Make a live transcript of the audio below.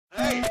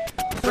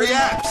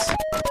apps.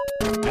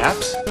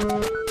 Apps?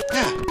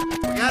 Yeah,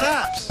 we got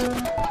apps.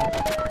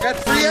 We got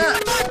free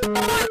apps.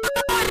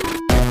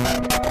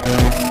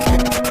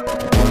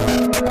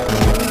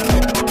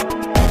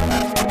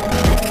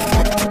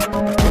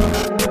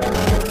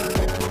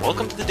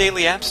 Welcome to the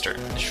Daily Appster.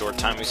 The short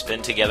time we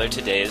spend together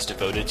today is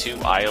devoted to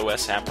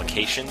iOS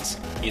applications,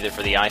 either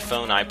for the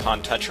iPhone,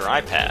 iPod Touch, or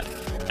iPad.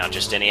 Not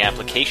just any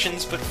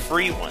applications, but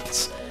free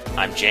ones.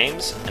 I'm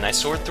James, and I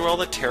sort through all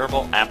the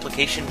terrible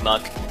application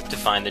muck to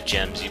find the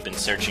gems you've been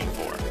searching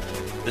for.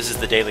 This is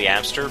the Daily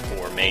Appster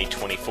for May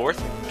 24th,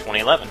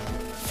 2011.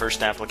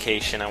 First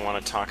application I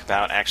want to talk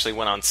about actually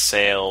went on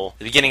sale at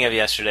the beginning of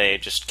yesterday,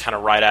 just kind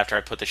of right after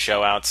I put the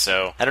show out,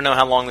 so I don't know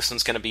how long this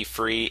one's going to be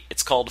free.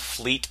 It's called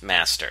Fleet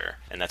Master,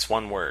 and that's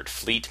one word,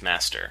 Fleet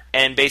Master.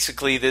 And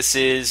basically this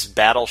is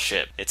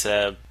Battleship. It's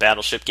a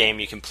battleship game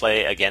you can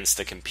play against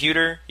the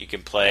computer, you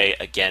can play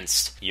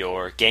against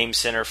your Game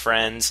Center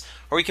friends,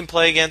 or you can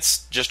play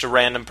against just a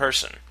random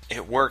person.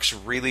 It works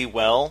really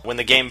well. When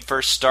the game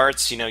first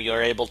starts,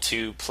 you're able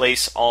to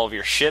place all of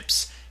your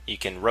ships. You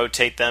can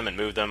rotate them and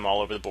move them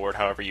all over the board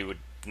however you would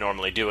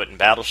normally do it in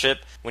Battleship.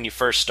 When you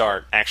first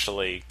start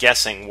actually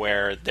guessing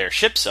where their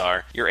ships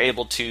are, you're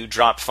able to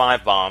drop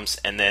 5 bombs,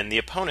 and then the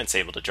opponent's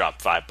able to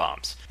drop 5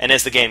 bombs. And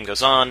as the game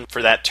goes on,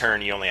 for that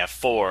turn you only have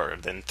 4,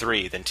 then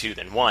 3, then 2,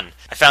 then 1.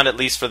 I found at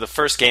least for the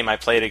first game I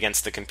played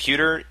against the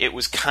computer, it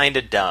was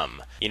kinda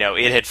dumb.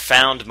 It had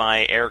found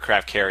my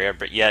aircraft carrier,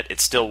 but yet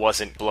it still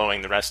wasn't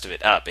blowing the rest of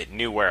it up. It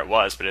knew where it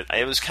was, but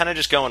it was kind of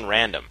just going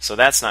random. So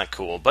that's not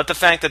cool. But the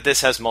fact that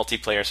this has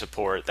multiplayer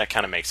support, that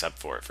kind of makes up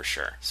for it for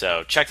sure.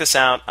 So check this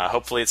out.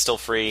 Hopefully it's still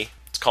free.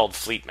 It's called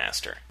Fleet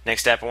Master.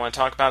 Next app I want to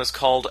talk about is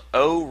called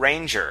O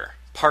Ranger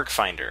Park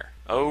Finder.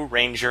 O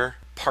Ranger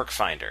Park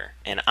Finder.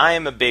 And I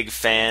am a big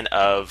fan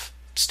of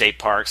state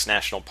parks,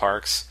 national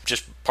parks,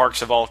 just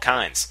parks of all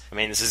kinds. I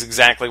mean, this is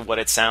exactly what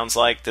it sounds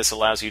like. This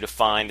allows you to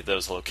find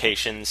those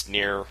locations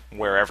near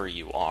wherever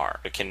you are.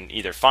 It can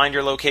either find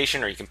your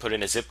location or you can put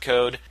in a zip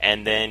code,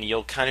 and then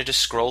you'll kind of just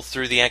scroll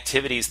through the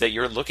activities that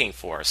you're looking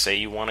for. Say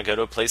you want to go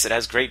to a place that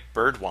has great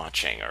bird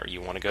watching, or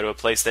you want to go to a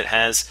place that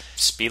has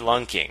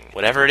spelunking,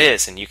 whatever it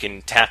is, and you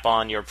can tap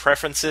on your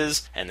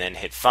preferences and then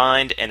hit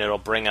find, and it'll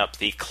bring up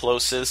the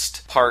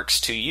closest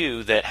parks to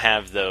you that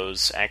have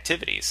those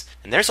activities.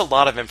 And there's a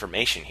lot of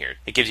information here.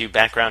 It gives you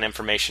background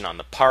information on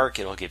the park.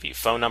 It'll give you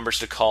phone numbers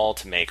to call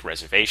to make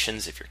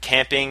reservations. If you're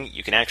camping,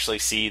 you can actually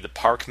see the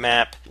park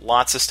map.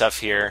 Lots of stuff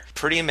here.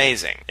 Pretty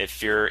amazing.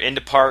 If you're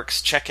into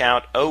parks, check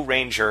out O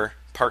Ranger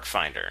Park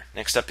Finder.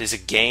 Next up is a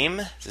game.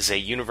 This is a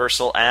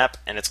universal app,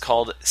 and it's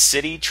called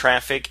City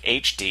Traffic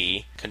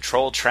HD.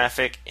 Control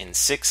traffic in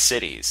 6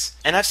 cities.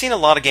 And I've seen a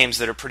lot of games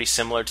that are pretty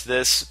similar to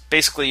this.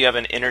 Basically, you have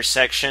an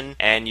intersection,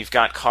 and you've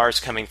got cars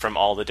coming from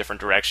all the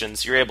different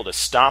directions. You're able to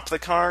stop the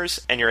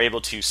cars, and you're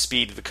able to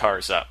speed the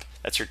cars up.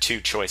 That's your 2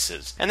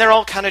 choices. And they're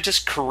all kind of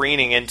just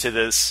careening into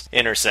this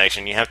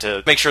intersection. You have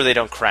to make sure they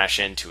don't crash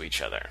into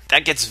each other.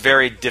 That gets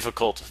very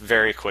difficult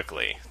very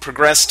quickly.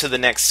 Progress to the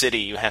next city,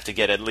 you have to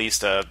get at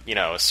least a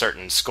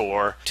certain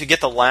score. To get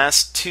the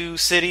last 2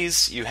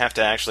 cities, you have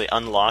to actually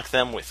unlock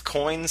them with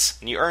coins.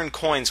 And you earn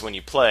coins when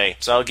you play,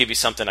 so I'll give you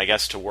something, I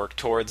guess, to work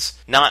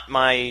towards. Not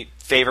my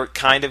favorite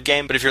kind of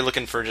game, but if you're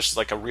looking for just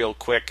like a real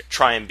quick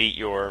try and beat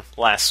your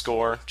last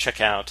score, check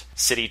out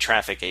City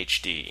Traffic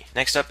HD.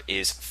 Next up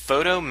is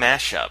Photo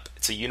Mashup.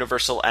 It's a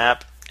universal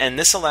app, and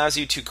this allows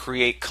you to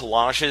create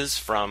collages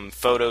from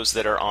photos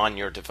that are on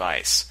your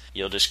device.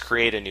 You'll just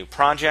create a new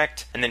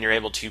project, and then you're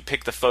able to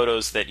pick the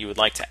photos that you would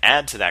like to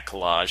add to that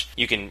collage.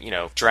 You can,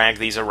 drag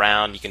these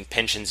around. You can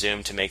pinch and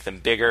zoom to make them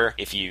bigger.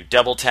 If you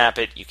double tap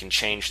it, you can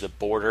change the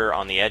border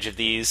on the edge of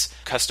these,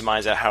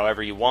 customize it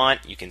however you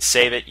want. You can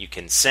save it, you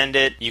can send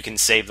it, you can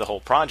save the whole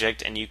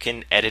project, and you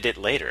can edit it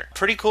later.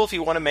 Pretty cool if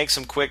you want to make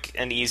some quick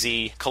and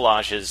easy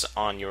collages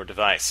on your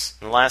device.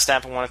 And the last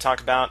app I want to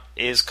talk about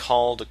is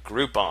called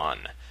Groupon.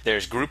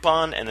 There's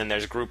Groupon, and then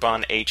there's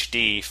Groupon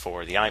HD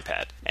for the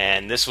iPad.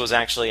 And this was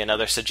actually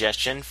another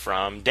suggestion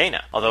from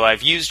Dana. Although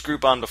I've used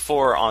Groupon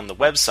before on the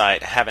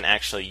website, I haven't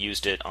actually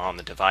used it on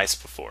the device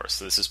before,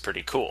 so this is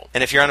pretty cool.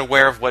 And if you're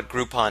unaware of what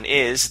Groupon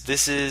is,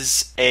 this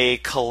is a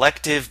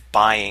collective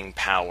buying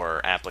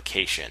power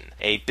application.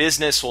 A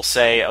business will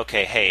say,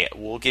 okay, hey,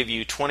 we'll give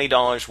you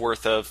 $20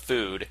 worth of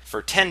food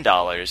for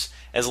 $10,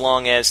 as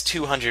long as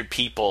 200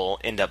 people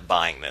end up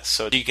buying this.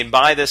 So you can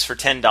buy this for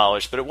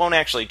 $10, but it won't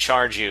actually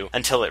charge you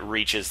until it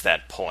reaches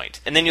that point.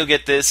 And then you'll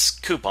get this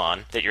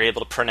coupon that you're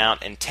able to print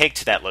out and take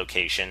to that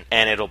location,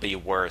 and it'll be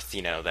worth,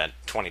 that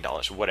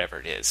 $20, whatever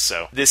it is.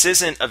 So this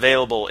isn't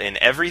available in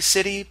every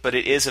city, but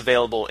it is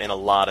available in a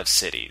lot of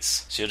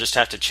cities. So you'll just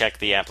have to check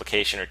the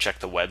application or check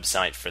the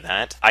website for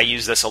that. I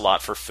use this a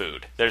lot for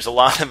food. There's a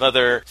lot of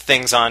other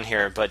things on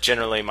here, but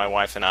generally my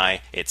wife and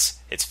I, it's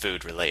it's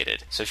food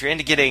related. So if you're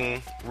into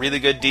getting really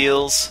good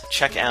deals,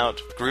 check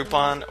out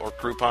Groupon or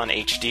Groupon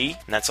HD.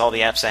 And that's all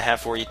the apps I have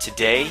for you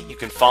today. You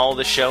can follow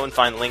the show and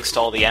find links to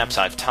all the apps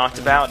I've talked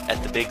about at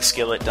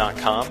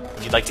thebigskillet.com.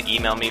 If you'd like to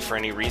email me for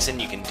any reason,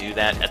 you can do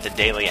that at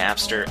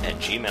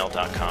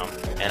thedailyapster@gmail.com.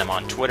 And I'm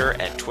on Twitter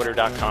at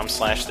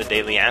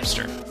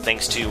twitter.com/thedailyapster.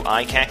 Thanks to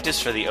iCactus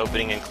for the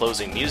opening and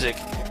closing music.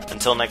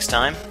 Until next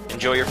time,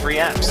 enjoy your free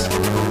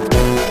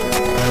apps.